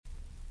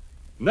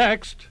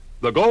Next,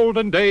 the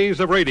golden days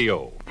of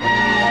radio.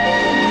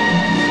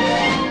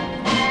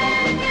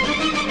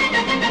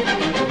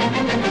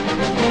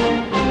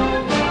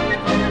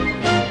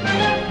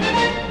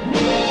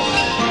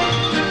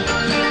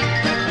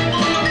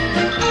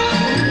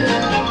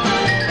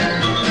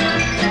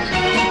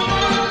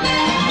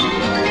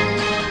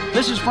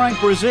 This is Frank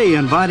Brzee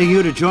inviting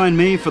you to join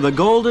me for the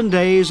golden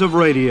days of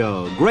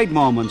radio. Great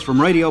moments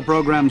from radio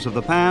programs of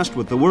the past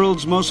with the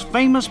world's most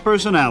famous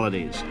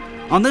personalities.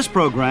 On this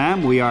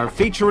program, we are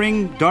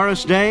featuring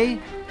Doris Day,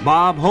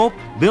 Bob Hope,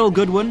 Bill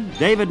Goodwin,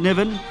 David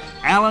Niven,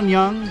 Alan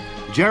Young,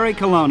 Jerry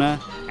Colonna,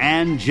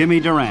 and Jimmy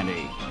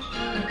Durante.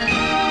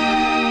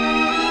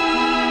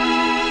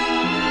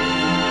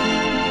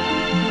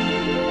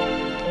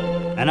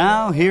 And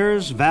now,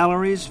 here's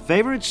Valerie's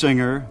favorite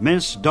singer,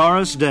 Miss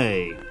Doris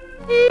Day.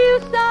 You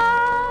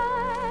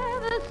sigh,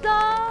 the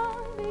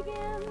song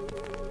begins,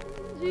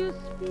 you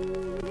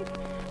speak,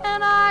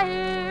 and I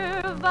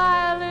hear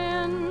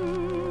violins.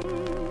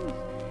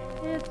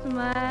 It's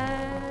magic.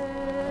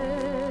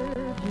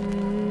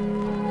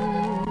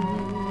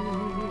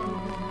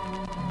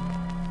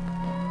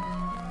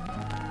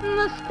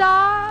 The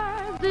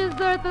stars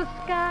desert the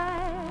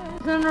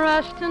skies and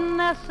rush to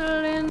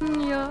nestle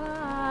in your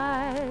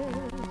eyes.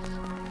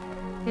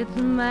 It's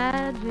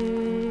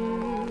magic.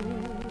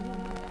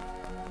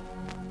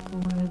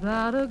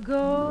 Without a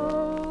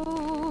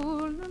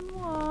golden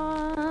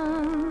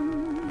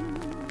one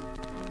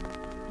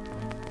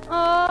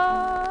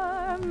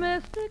or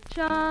mystic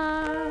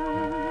charms,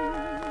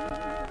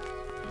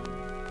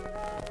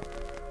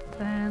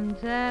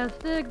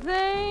 fantastic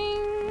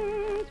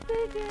things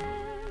begin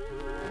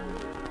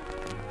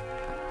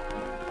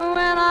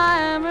when I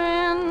am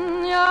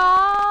in your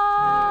arms.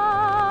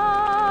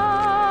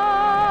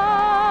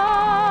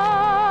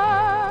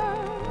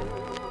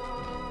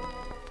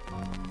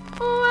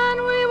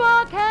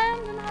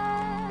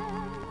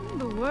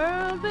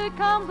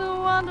 Becomes a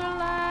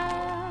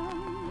wonderland.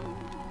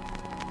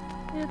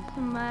 It's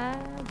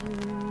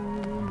magic.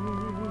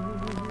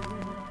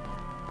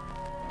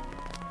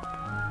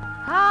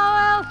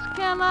 How else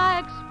can I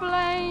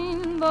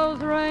explain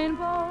those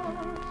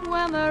rainbows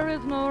when there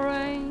is no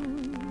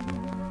rain?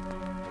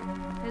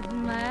 It's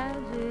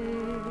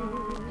magic.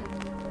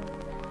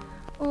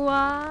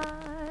 Why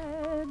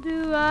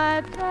do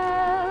I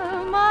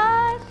tell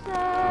myself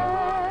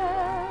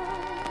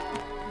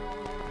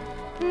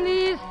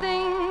these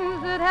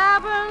things that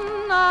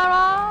happen are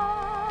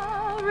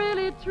all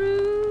really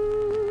true?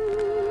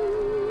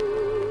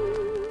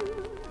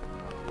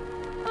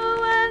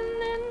 When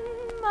in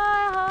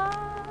my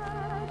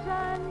heart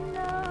I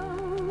know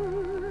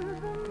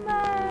the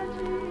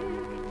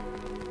magic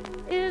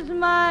is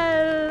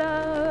my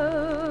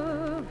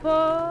love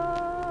for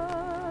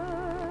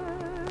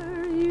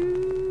you.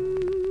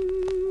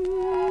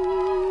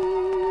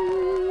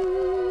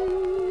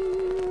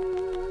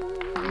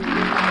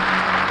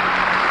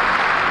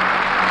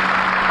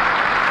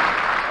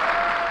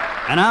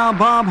 And now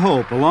Bob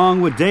Hope,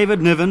 along with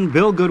David Niven,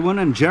 Bill Goodwin,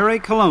 and Jerry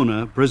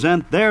Colonna,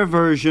 present their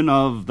version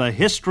of The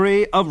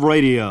History of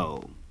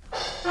Radio.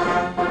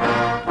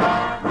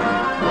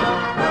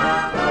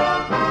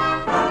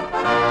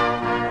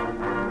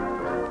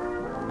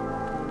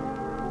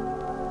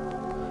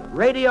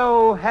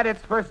 Radio had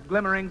its first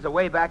glimmerings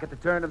away back at the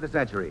turn of the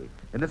century.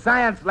 In the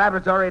science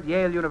laboratory at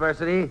Yale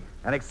University,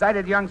 an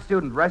excited young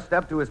student rushed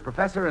up to his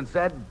professor and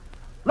said,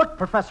 "Look,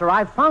 Professor,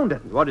 I've found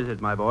it." What is it,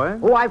 my boy?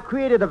 Oh, I've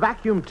created a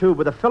vacuum tube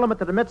with a filament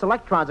that emits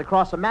electrons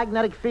across a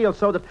magnetic field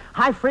so that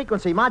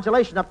high-frequency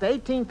modulation up to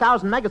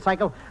 18,000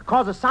 megacycle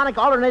causes sonic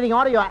alternating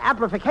audio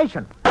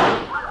amplification. I'm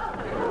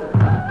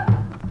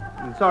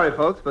sorry,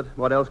 folks, but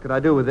what else could I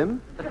do with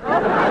him?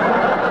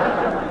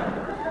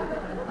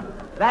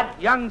 That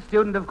young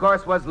student, of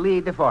course, was Lee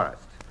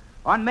DeForest.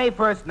 On May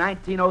 1st,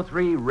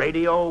 1903,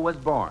 radio was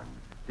born.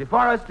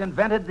 DeForest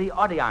invented the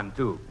Audion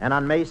tube. And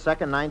on May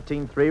 2nd,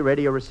 1903,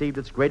 radio received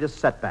its greatest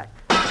setback.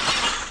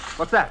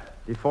 What's that?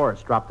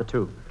 DeForest dropped the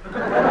tube. Lee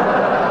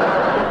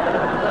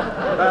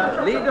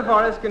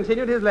DeForest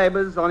continued his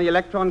labors on the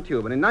electron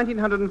tube, and in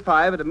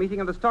 1905, at a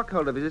meeting of the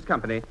stockholders of his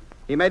company,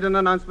 he made an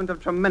announcement of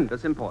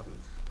tremendous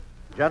importance.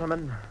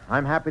 Gentlemen,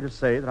 I'm happy to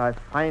say that I've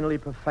finally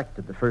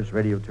perfected the first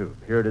radio tube.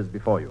 Here it is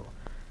before you.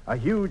 A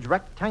huge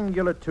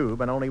rectangular tube,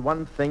 and only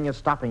one thing is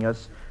stopping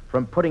us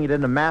from putting it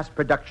into mass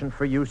production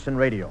for use in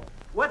radio.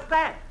 What's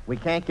that? We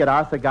can't get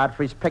Arthur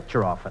Godfrey's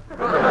picture off it. Bob,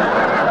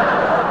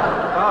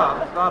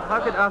 how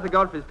could Arthur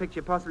Godfrey's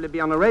picture possibly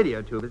be on a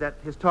radio tube? Is that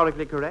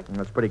historically correct?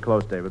 That's pretty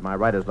close, David. My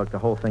writers looked the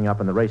whole thing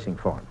up in the racing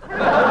form.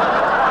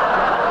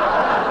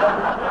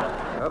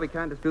 Well, we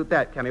can't dispute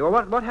that, can we?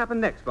 Well, what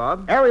happened next,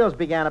 Bob? Aerials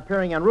began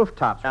appearing on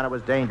rooftops, and it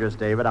was dangerous,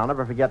 David. I'll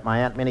never forget my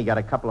Aunt Minnie got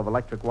a couple of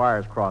electric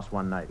wires crossed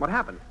one night. What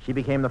happened? She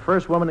became the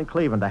first woman in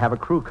Cleveland to have a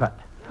crew cut.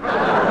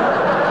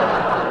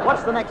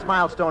 What's the next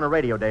milestone of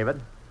radio,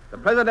 David? The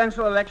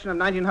presidential election of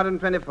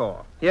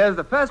 1924. Here's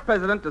the first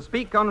president to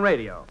speak on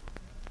radio.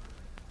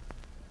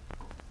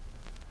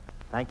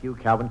 Thank you,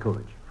 Calvin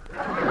Coolidge.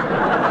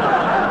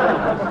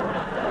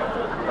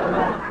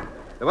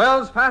 The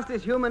world's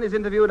fastest human is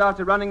interviewed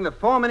after running the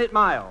 4-minute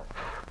mile.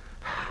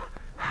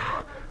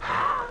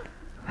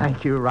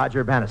 Thank you,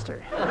 Roger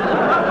Bannister.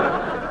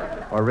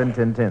 Or Rin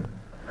Tin Tin.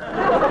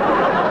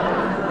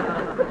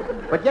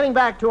 But getting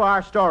back to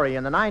our story,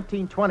 in the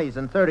 1920s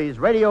and 30s,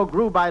 radio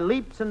grew by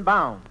leaps and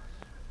bounds.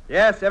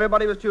 Yes,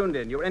 everybody was tuned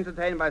in. You were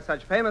entertained by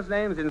such famous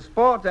names in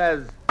sport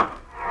as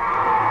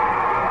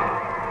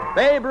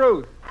Babe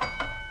Ruth,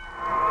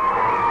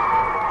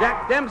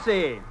 Jack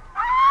Dempsey,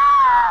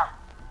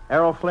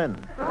 Errol Flynn.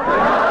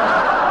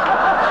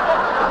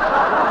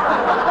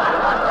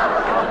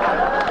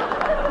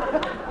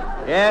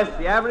 Yes,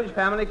 the average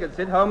family could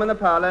sit home in the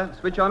parlor,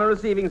 switch on a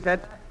receiving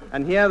set,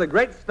 and hear the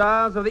great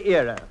stars of the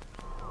era.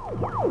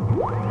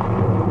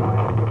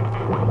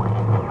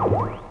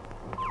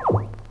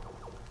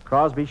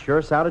 Crosby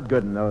sure sounded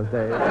good in those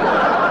days.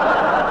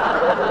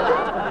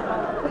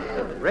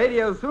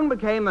 Radio soon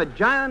became a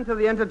giant of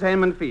the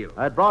entertainment field.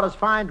 It brought us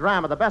fine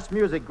drama, the best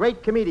music,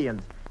 great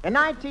comedians. In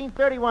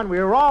 1931, we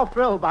were all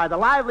thrilled by the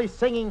lively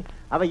singing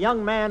of a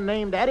young man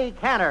named Eddie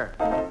Cantor.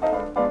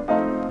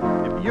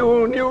 If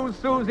you knew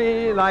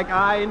Susie like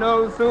I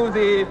know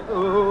Susie,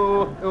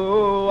 ooh,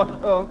 ooh,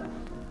 ooh.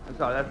 I'm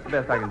sorry, that's the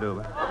best I can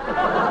do.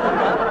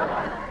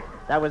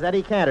 That was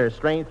Eddie Cantor,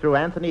 strained through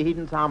Anthony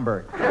Heaton's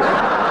Homburg.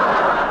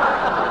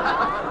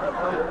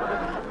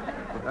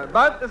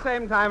 But at the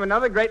same time,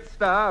 another great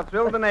star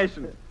thrilled the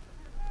nation.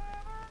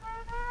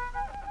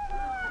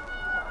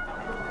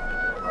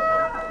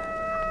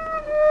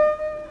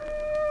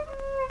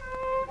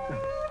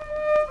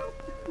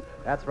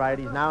 That's right,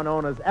 he's now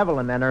known as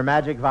Evelyn and her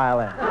magic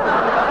violin. You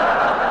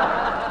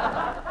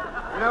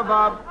know,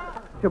 Bob,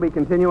 should we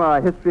continue our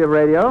history of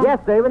radio? Yes,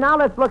 David, now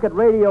let's look at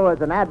radio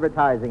as an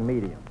advertising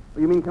medium.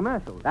 You mean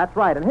commercials? That's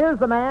right, and here's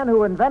the man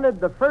who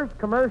invented the first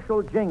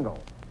commercial jingle.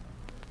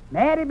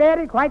 Mary,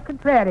 Mary, quite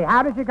contrary.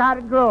 How does your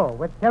garden grow?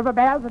 With silver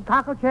bells and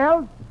cockle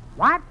shells?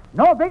 What?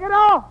 No big at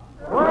all.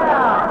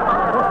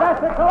 Well,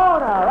 Professor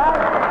Colonna, right?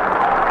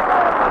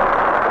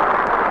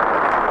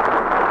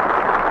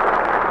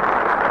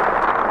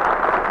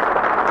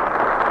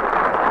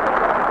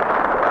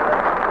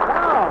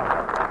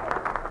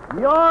 Oh,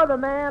 you're the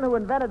man who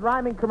invented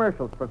rhyming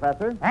commercials,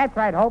 Professor. That's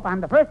right, Hope. I'm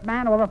the first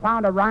man who ever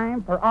found a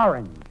rhyme for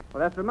orange.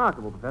 Well, that's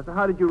remarkable, Professor.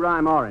 How did you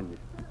rhyme orange?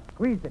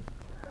 Squeeze it.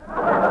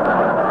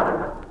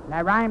 And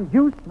I rhymed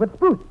juice with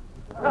spruce.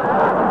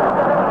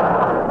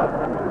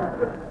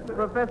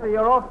 Professor,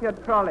 you're off your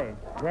trolley.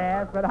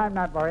 Yes, but I'm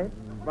not worried.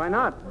 Why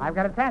not? I've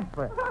got a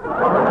transfer.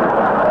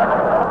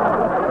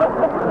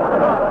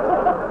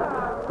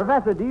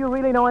 Professor, do you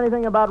really know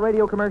anything about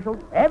radio commercials?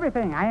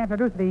 Everything. I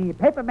introduced the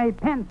paper-made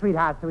pen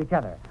sweethearts to each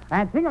other.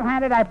 And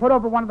single-handed, I put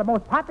over one of the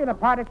most popular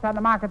products on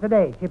the market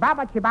today,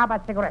 Chibaba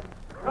Chibaba cigarettes.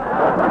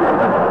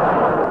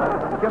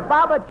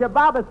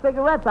 Chibaba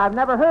cigarettes. I've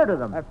never heard of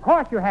them. Of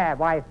course you have.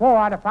 Why, 4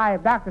 out of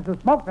 5 doctors who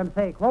smoke them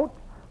say, quote,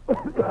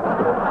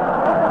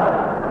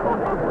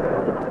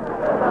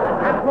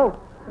 quote,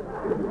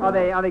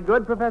 Are they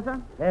good,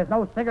 Professor? There's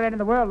no cigarette in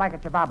the world like a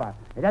Chibaba.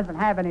 It doesn't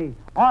have any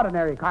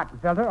ordinary cotton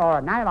filter or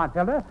a nylon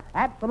filter.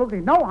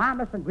 Absolutely no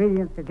harmless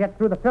ingredients to get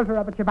through the filter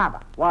of a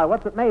Chibaba. Why,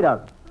 what's it made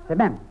of?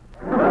 Cement.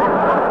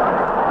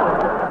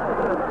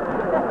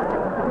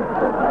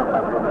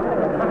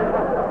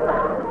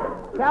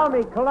 Tell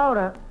me,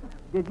 Colonna,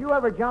 did you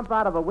ever jump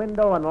out of a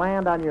window and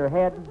land on your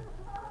head?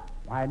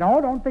 Why, no,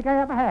 don't think I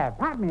ever have.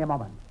 Pardon me a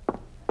moment.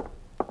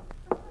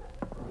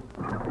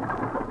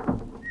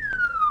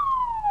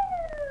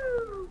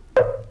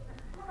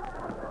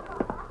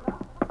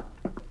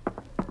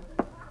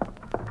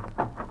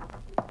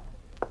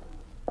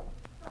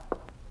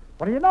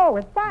 What do you know?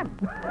 It's fun.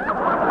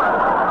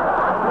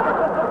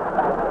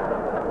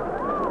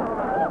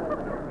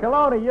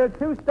 Colonna, you're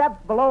 2 steps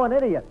below an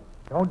idiot.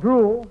 Don't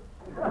drool.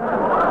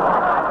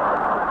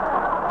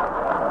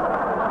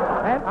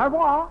 And au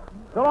revoir.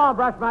 So long,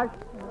 Brushmush.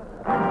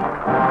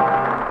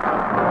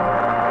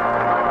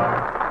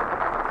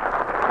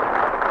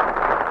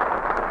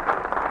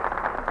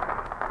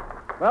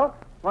 Well,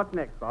 what's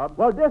next, Bob?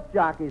 Well, disc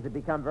jockeys have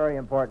become very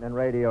important in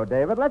radio,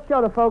 David. Let's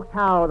show the folks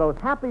how those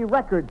happy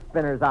record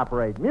spinners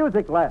operate.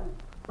 Music less.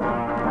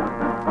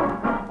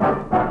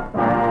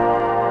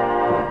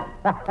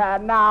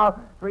 Now,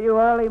 for you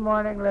early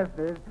morning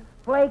listeners,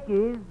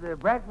 Flakies, the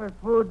breakfast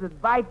food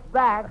that bites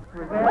back,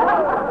 presents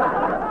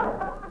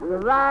the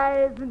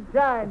Rise and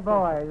Shine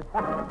Boys.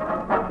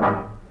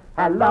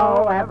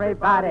 Hello,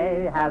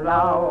 everybody,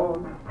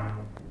 hello.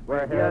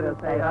 We're here to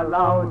say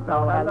hello,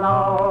 so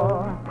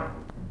hello.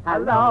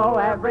 Hello,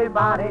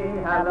 everybody,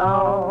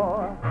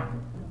 hello.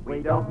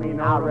 We don't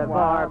mean au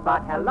revoir,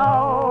 but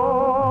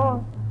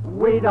hello.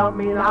 We don't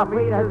mean auf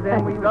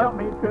Wiedersehen, we don't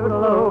mean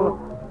toodaloo.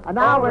 And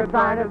now we're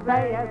trying to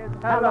say it,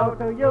 hello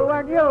to you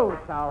and you.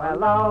 So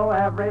hello,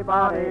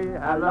 everybody,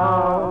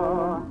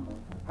 hello.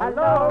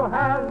 Hello,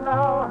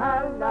 hello,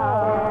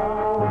 hello.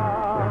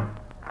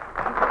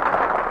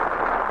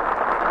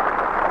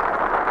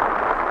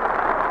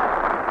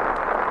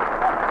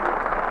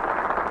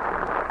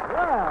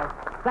 Well,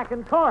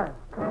 second chorus.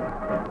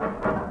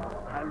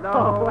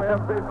 hello,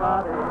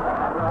 everybody.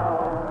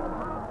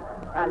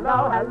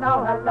 Hello,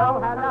 hello, hello,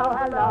 hello,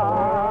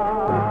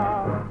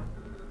 hello.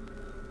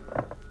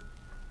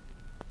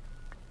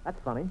 That's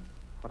funny.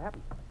 What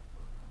happened?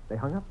 They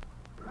hung up.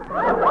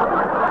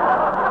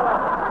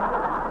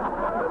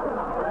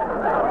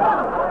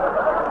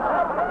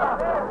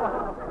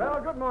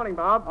 Well, good morning,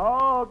 Bob.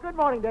 Oh, good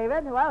morning,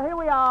 David. Well, here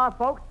we are,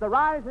 folks, the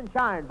Rise and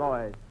Shine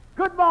boys.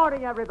 Good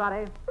morning,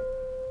 everybody.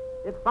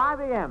 It's 5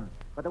 a.m.,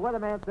 but the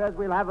weatherman says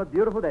we'll have a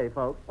beautiful day,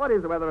 folks. What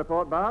is the weather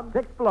report, Bob?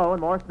 6 below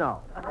and more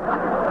snow.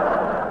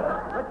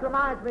 Which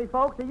reminds me,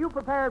 folks, are you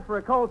prepared for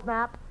a cold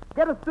snap?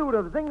 Get a suit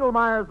of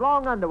Zingelmeyer's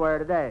long underwear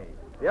today.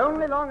 The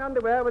only long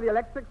underwear with the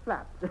electric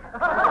flaps.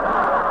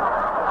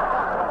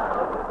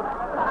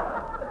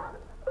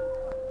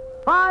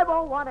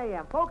 5:01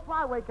 a.m. Folks,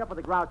 why wake up with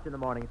a grouch in the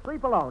morning?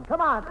 Sleep alone.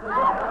 Come on.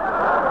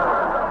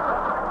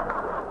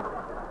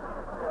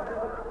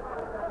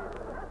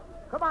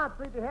 Come on,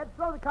 sleepyhead.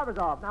 Throw the covers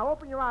off. Now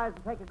open your eyes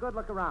and take a good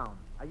look around.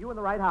 Are you in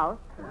the right house?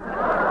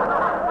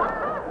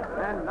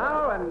 And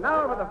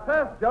now for the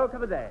first joke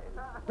of the day.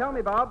 Tell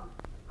me, Bob,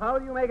 how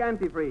do you make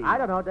antifreeze? I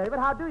don't know, David.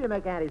 How do you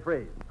make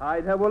antifreeze?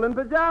 Hide her woolen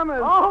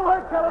pajamas. Oh,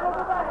 we're killing them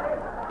today.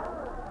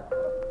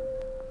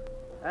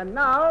 And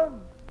now,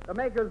 the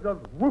makers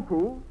of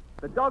Whoopoo,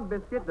 the dog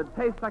biscuit that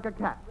tastes like a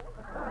cat.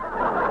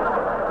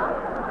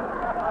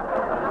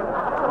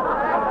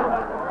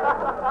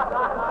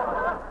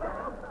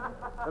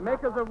 The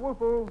makers of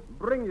Whoopoo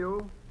bring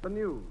you the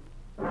news.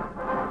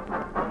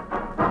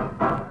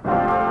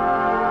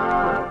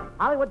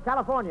 Hollywood,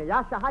 California.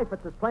 Yasha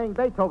Heifetz is playing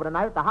Beethoven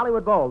tonight at the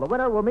Hollywood Bowl. The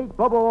winner will meet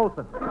Bobo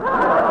Olson.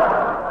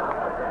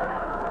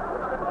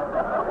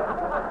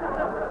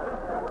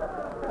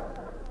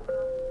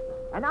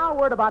 And now a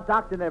word about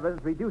Dr.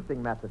 Niven's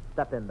reducing method.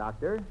 Step in,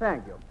 Doctor.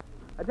 Thank you.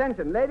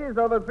 Attention, ladies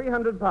over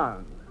 300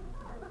 pounds.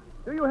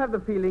 Do you have the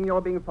feeling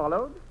you're being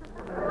followed?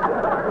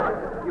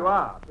 You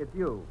are. It's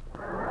you. If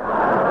you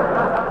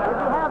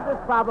have this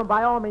problem,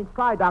 by all means,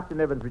 try Dr.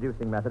 Niven's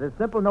reducing method. It's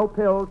simple, no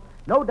pills,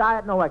 no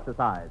diet, no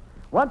exercise.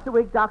 Once a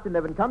week, Dr.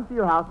 Niven comes to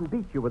your house and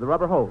beats you with a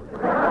rubber hose.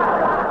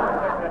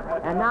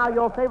 And now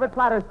your favorite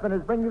platter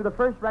spinners bring you the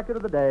first record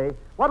of the day.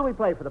 What do we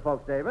play for the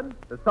folks, David?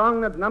 The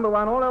song that's number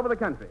one all over the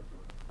country.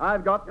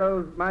 I've got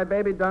those My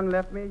Baby Done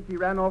Left Me. She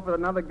ran off with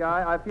another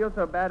guy. I feel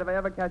so bad. If I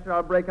ever catch her,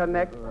 I'll break her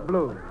neck.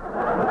 Blues. I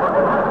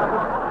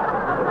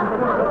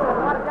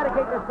want to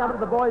dedicate this number to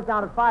the boys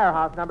down at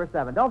Firehouse number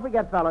 7. Don't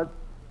forget, fellas,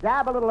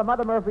 dab a little of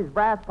Mother Murphy's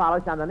brass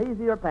polish on the knees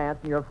of your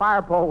pants, and your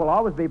fire pole will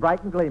always be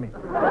bright and gleaming.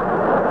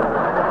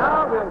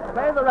 Now we'll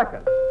play the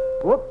record.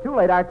 Whoops, too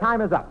late. Our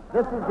time is up.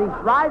 This is the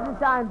Rise and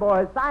Shine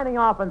boys signing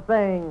off and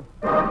saying,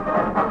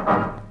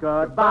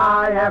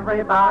 goodbye,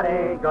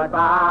 everybody,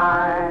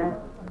 goodbye.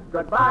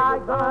 Goodbye,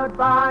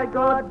 goodbye,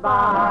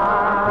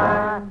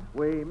 goodbye.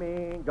 We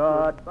mean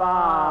goodbye.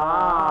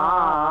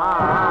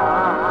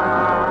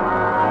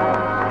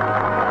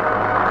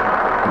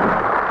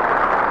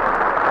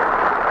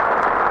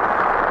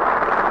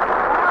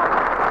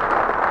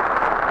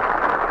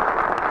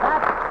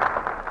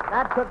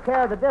 That took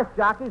care of the disc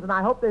jockeys, and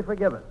I hope they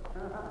forgive us.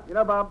 You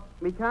know, Bob,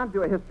 we can't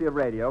do a history of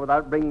radio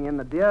without bringing in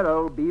the dear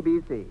old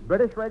BBC.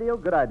 British radio,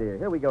 good idea.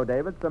 Here we go,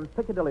 David. Some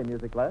Piccadilly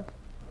music left.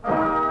 Well,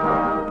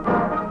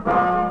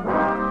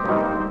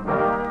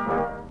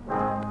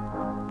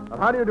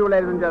 how do you do,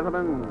 ladies and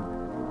gentlemen?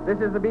 This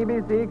is the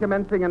BBC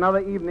commencing another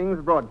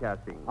evening's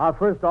broadcasting. Our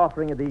first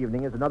offering of the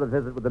evening is another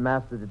visit with the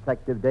Master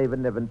Detective David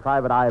Niven,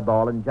 Private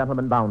Eyeball, and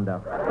Gentleman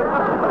Bounder.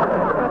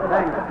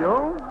 Thank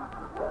you.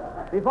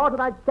 Before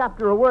tonight's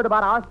chapter, a word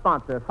about our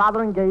sponsor,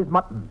 Fotheringay's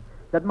Mutton.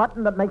 That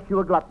mutton that makes you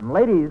a glutton.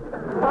 Ladies,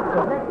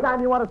 the next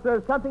time you want to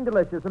serve something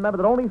delicious, remember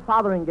that only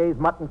Fotheringay's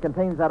Mutton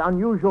contains that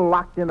unusual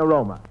locked-in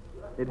aroma.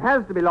 It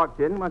has to be locked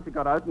in once it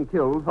got out and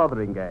killed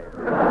Fotheringay.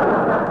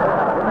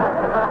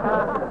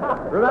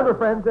 Remember,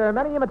 friends, there are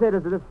many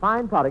imitators of this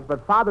fine product,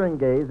 but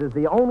Fotheringay's is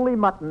the only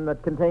mutton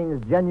that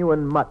contains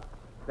genuine mutt.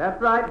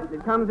 That's right.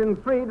 It comes in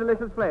 3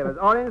 delicious flavors,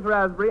 orange,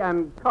 raspberry,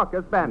 and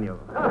cocker spaniel.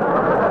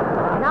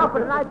 And now for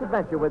tonight's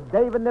adventure with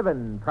David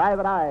Niven,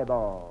 Private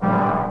Eyeball.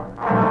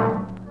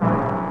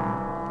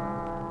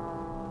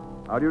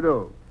 How do you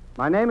do?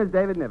 My name is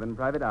David Niven,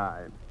 Private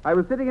Eye. I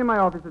was sitting in my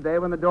office today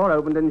when the door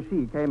opened and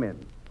she came in.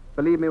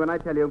 Believe me when I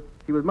tell you,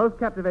 she was most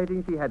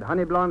captivating. She had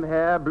honey blonde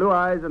hair, blue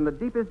eyes, and the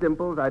deepest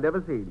dimples I'd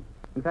ever seen.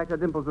 In fact, her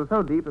dimples were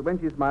so deep that when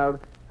she smiled,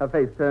 her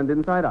face turned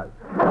inside out.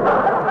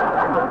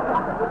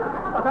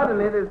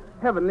 Suddenly, this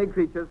heavenly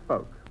creature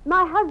spoke.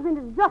 My husband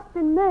has just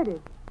been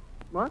murdered.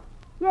 What?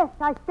 Yes,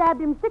 I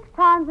stabbed him 6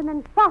 times and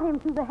then shot him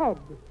through the head.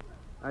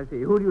 I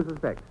see. Who do you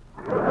suspect?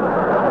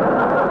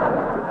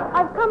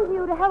 I've come to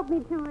you to help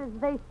me to, as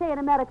they say in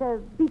America,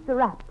 beat the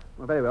rap.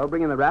 Well, very well.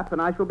 Bring in the rap,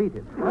 and I shall beat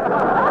it.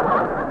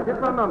 Just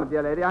for a moment,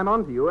 dear lady. I'm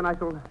on to you, and I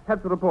shall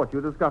have to report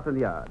you to Scotland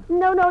Yard.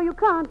 No, you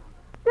can't.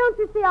 Don't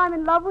you see I'm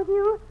in love with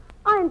you?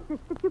 I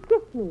insist that you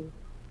kiss me.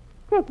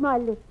 Take my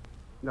lips.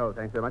 No,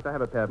 thanks very much. I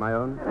have a pair of my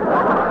own.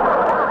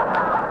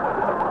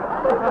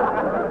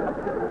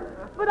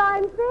 But I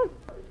insist.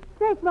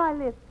 Take my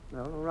lips.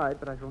 Well, all right,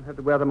 but I shall have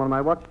to wear them on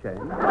my watch chain.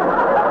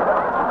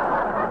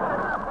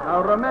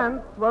 Now,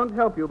 romance won't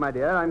help you, my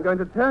dear. I'm going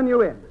to turn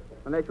you in,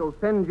 and they shall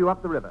send you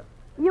up the river.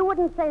 You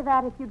wouldn't say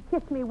that if you'd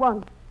kissed me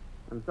once.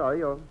 I'm sorry,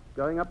 you're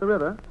going up the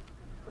river.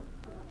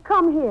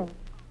 Come here.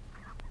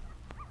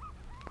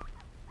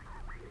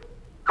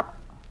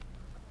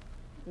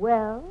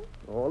 Well?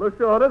 All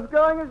ashore is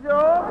going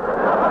ashore.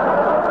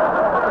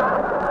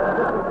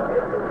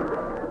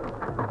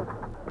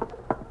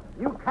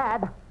 You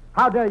cad!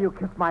 How dare you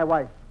kiss my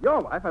wife? Your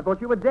wife? I thought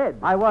you were dead.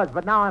 I was,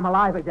 but now I'm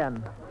alive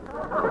again.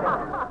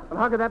 Well,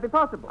 how could that be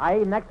possible? I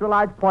ate an extra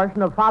large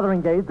portion of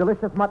Fotheringay's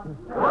delicious mutton.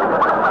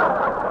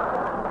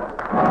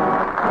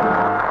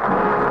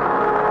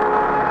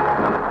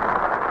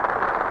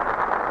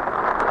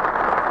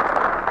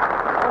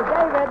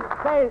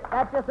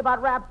 That just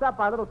about wraps up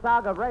our little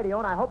saga of radio,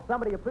 and I hope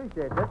somebody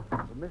appreciates it.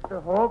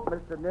 Mr. Hope,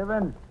 Mr.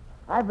 Niven,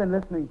 I've been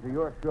listening to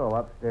your show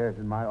upstairs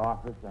in my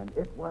office, and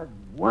it was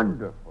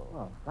wonderful.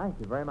 Well, thank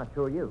you very much.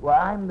 Who are you? Well,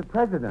 I'm the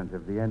president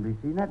of the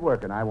NBC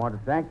network, and I want to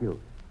thank you.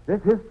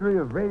 This history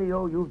of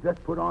radio you've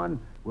just put on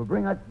will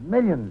bring us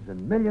millions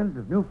and millions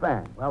of new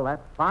fans. Well,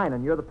 that's fine.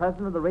 And you're the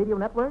president of the radio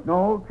network?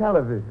 No,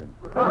 television.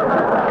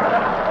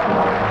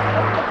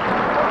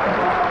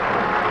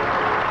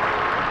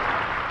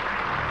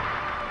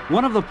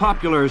 One of the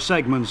popular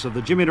segments of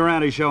the Jimmy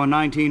Durante Show in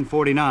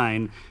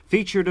 1949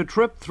 featured a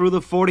trip through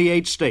the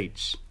 48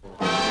 states.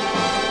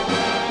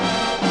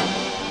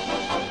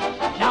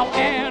 Now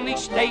any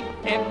state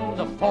in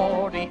the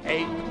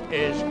 48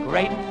 is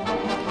great.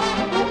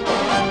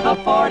 The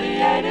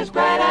 48 is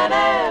great and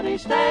any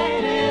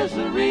state is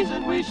the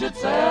reason we should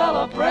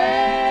celebrate.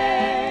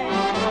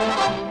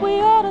 We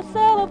ought to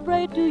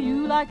celebrate. Do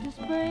you like the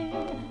spring?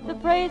 The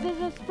praises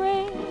of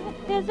spring.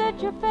 Is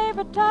it your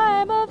favorite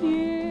time of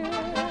year?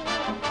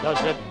 Does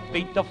it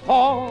beat the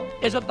fall?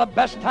 Is it the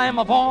best time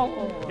of all?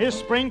 Is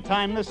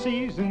springtime the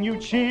season you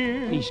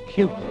cheer? He's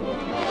cute.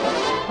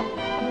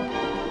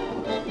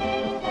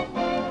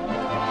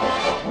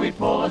 We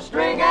pull a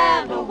string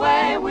and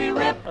away we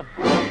rip.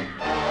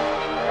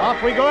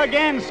 Off we go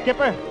again,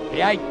 Skipper.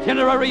 The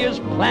itinerary is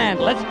planned.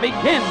 Let's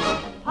begin.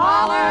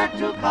 Holler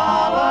to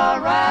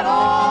Colorado.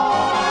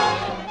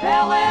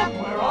 Tell them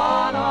we're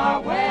on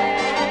our way.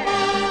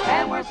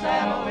 And we're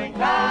settling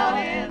down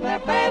in their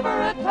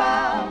favorite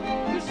town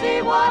to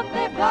see what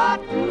they've got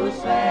to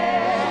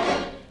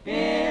say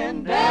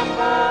in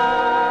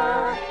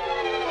Denver.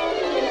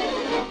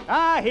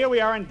 Here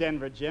we are in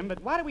Denver, Jim,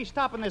 but why do we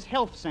stop in this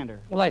health center?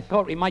 Well, I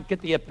thought we might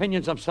get the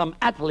opinions of some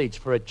athletes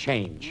for a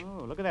change.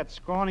 Oh, look at that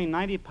scrawny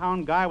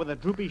 90-pound guy with the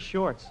droopy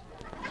shorts.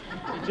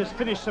 He just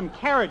finished some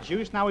carrot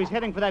juice. Now he's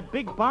heading for that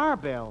big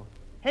barbell.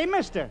 Hey,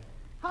 mister,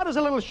 how does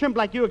a little shrimp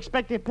like you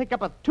expect to pick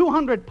up a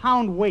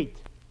 200-pound weight?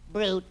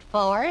 Brute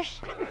force.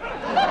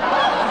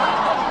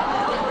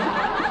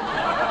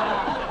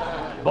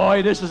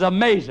 Boy, this is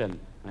amazing.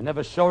 I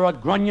never saw a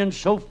grunion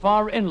so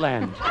far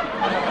inland.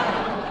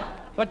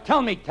 But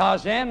tell me,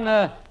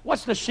 Tarzan,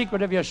 what's the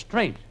secret of your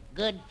strength?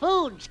 Good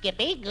food,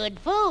 Skippy, good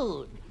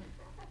food.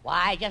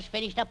 Why, I just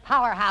finished a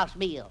powerhouse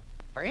meal.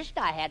 First,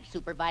 I had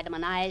super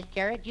vitaminized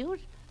carrot juice.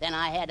 Then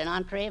I had an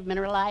entree of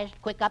mineralized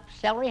quick-up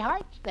celery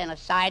hearts. Then a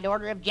side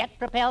order of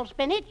jet-propelled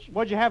spinach.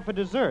 What'd you have for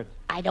dessert?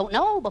 I don't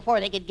know. Before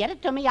they could get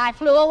it to me, I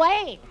flew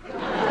away.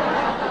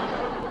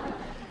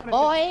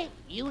 Boy,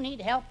 you need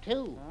help,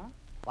 too. Huh?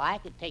 Why, I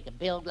could take a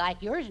build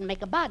like yours and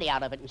make a body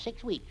out of it in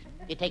 6 weeks.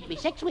 It takes me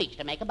 6 weeks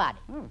to make a body.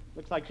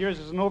 Looks like yours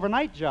is an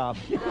overnight job.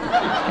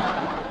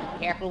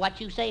 Careful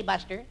what you say,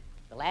 Buster.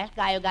 The last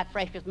guy who got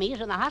fresh with me is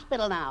in the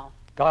hospital now.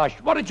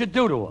 Gosh, what did you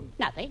do to him?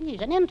 Nothing.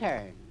 He's an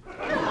intern.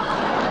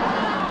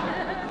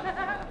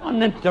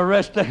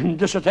 Uninteresting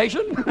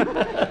dissertation.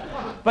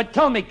 But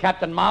tell me,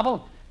 Captain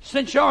Marvel,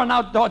 since you're an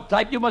outdoor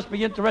type, you must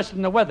be interested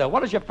in the weather.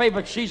 What is your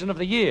favorite season of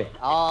the year?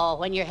 Oh,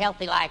 when you're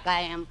healthy like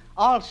I am,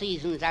 all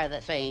seasons are the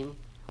same.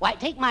 Why,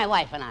 take my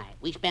wife and I.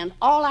 We spend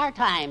all our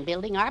time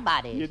building our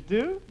bodies. You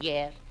do?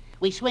 Yes.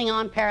 We swing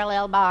on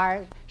parallel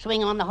bars,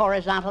 swing on the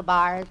horizontal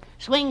bars,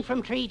 swing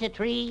from tree to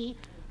tree.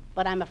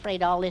 But I'm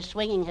afraid all this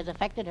swinging has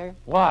affected her.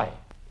 Why?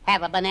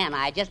 Have a banana.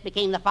 I just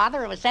became the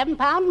father of a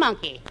 7-pound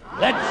monkey.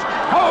 Let's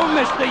go,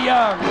 Mr.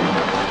 Young.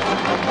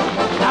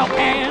 Now,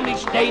 any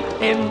state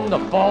in the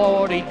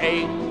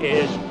 48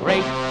 is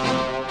great.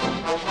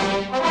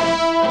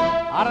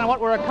 I don't know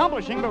what we're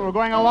accomplishing, but we're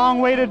going a long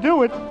way to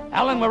do it.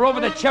 Alan, we're over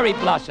the cherry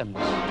blossoms.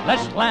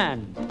 Let's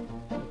land.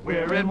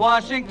 We're in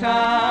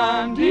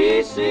Washington,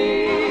 D.C.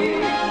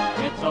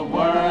 It's a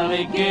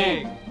whirly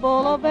gig.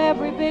 Full of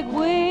every big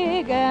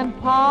wig and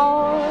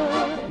power.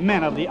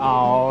 Men of the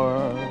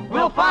hour.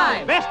 We'll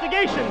find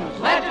investigations,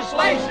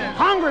 legislation,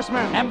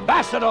 congressmen,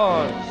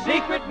 ambassadors,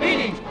 secret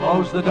meetings.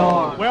 Close the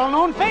door.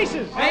 Well-known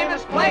faces,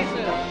 famous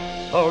places.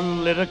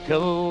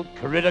 Political,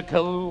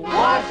 critical.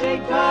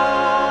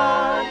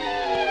 Washington.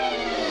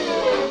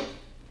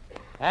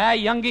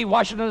 Youngie,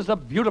 Washington is a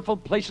beautiful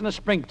place in the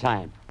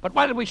springtime. But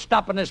why did we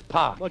stop in this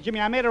park? Well, Jimmy,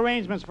 I made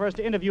arrangements for us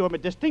to interview a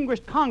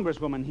distinguished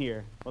congresswoman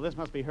here. Well, this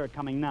must be her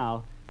coming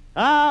now.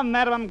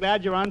 Madam, I'm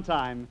glad you're on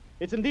time.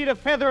 It's indeed a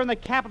feather in the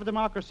cap of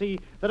democracy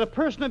that a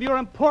person of your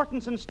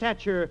importance and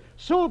stature,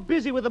 so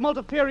busy with the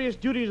multifarious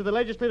duties of the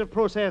legislative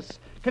process,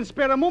 can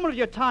spare a moment of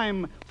your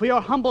time for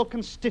your humble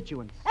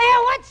constituents. Hey,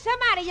 what's the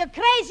matter? You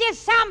crazy or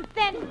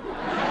something?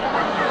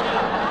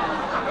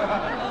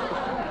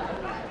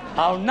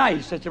 How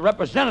nice. It's a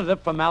representative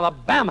from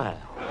Alabama.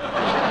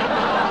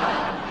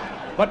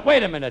 But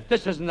wait a minute.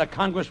 This isn't a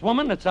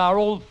congresswoman. It's our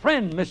old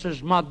friend,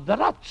 Mrs.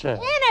 Madarazza.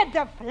 In it,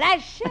 the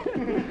flesh.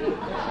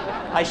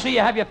 I see you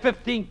have your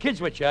 15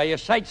 kids with you. Are you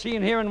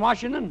sightseeing here in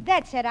Washington?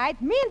 That's it,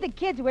 right. Me and the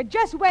kids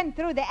just went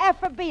through the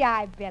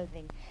FBI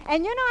building.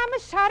 And you know, I'm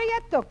sorry I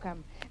took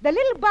them. The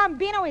little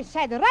bambino is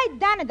sat right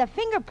down in the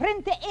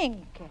fingerprint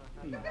ink.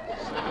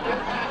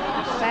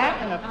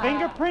 Sat in the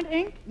fingerprint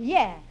ink?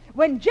 Yeah.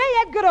 When J.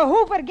 Edgar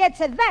Hoover gets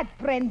that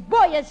print,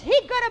 boy, is he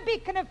gonna be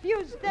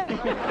confused.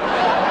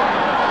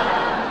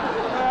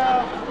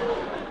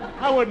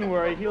 I wouldn't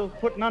worry. He'll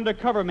put an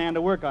undercover man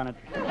to work on it.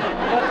 But,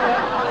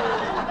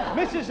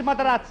 Mrs.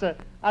 Matarazza,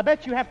 I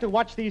bet you have to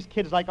watch these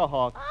kids like a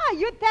hawk. Ah,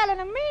 you telling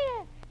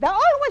me? They're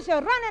always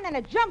running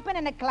and jumping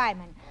and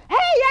climbing.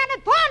 Hey,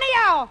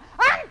 Antonio!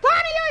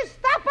 Antonio,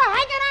 stop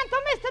hanging on to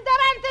Mr.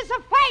 Durante's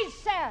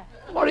face!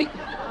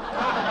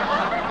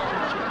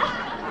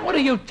 What are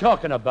you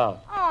talking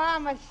about? Oh,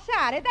 I'm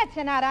sorry. That's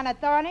not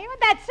Antonio.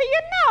 That's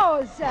your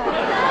nose.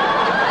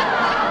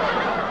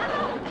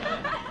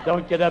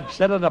 Don't get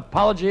upset. An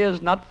apology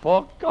is not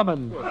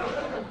forthcoming.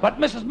 But,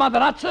 Mrs.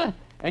 Madarazza,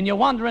 and your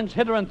wanderings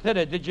hither and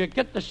thither, did you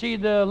get to see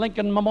the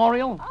Lincoln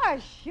Memorial? Oh,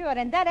 sure.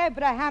 And that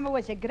Abraham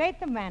was a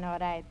great man, all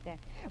right.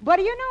 But,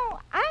 you know,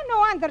 I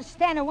don't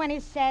understand when he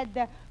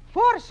said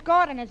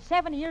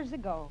 7 years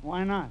ago.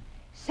 Why not?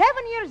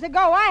 7 years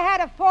ago, I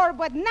had a 4,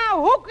 but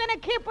now who can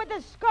keep with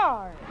the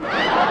score?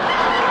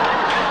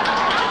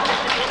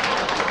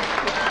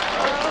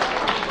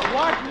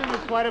 Washington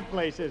is quite a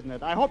place, isn't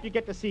it? I hope you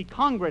get to see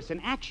Congress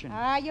in action.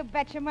 Ah, you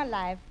betcha my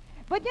life.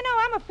 But, you know,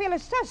 I'm feeling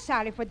so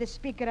sorry for the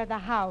Speaker of the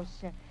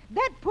House.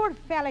 That poor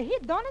fella, he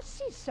don't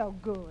see so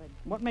good.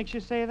 What makes you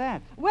say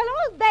that? Well,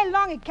 all day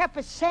long he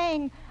kept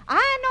saying,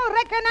 I don't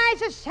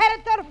recognize a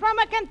senator from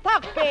a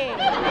Kentucky.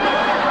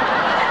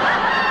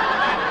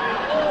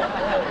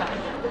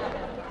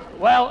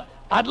 Well,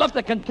 I'd love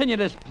to continue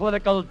this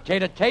political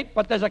tete-a-tete,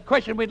 but there's a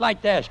question we'd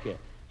like to ask you.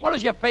 What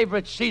is your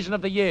favorite season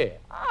of the year?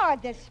 Oh,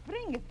 the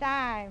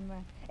springtime.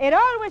 It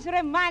always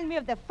reminds me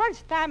of the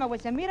first time I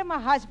was meeting my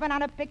husband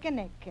on a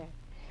picnic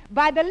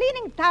by the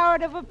Leaning Tower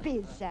of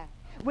Pisa.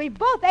 We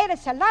both ate a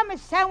salami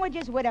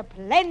sandwiches with a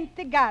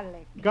plenty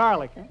garlic.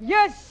 Garlic, huh?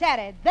 You said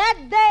it.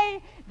 That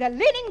day, the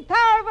Leaning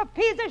Tower of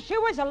Pisa, she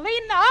was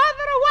leaning the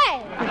other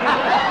way.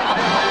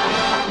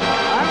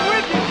 I'm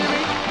with you,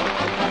 Jimmy.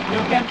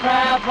 You can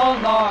travel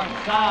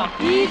north, south,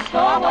 east,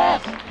 or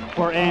west.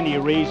 For any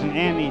reason,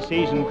 any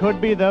season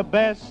could be the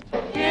best.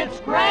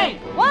 It's great.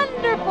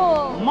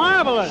 Wonderful.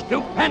 Marvelous.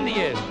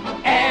 Stupendous.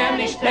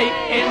 Any state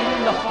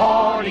in the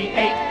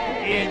 48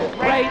 is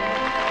great.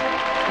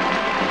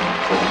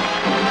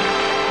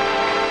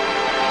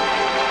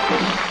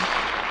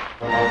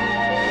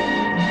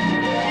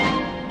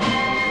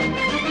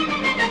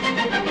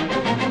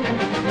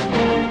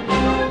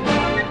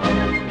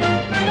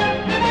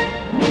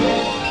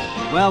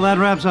 Well, that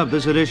wraps up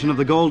this edition of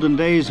the Golden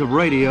Days of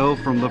Radio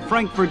from the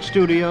Frankfurt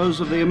studios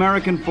of the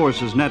American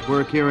Forces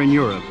Network here in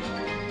Europe.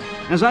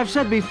 As I've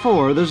said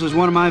before, this is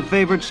one of my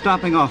favorite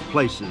stopping-off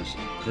places.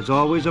 It's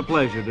always a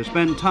pleasure to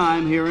spend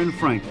time here in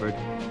Frankfurt,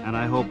 and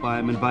I hope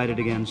I'm invited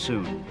again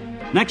soon.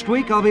 Next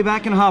week, I'll be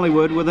back in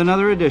Hollywood with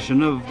another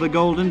edition of the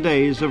Golden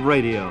Days of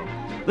Radio.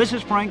 This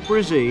is Frank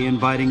Brzee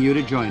inviting you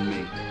to join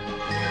me.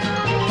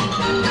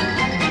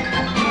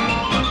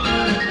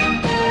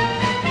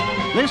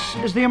 This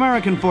is the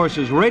American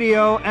Forces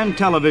Radio and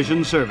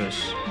Television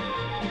Service.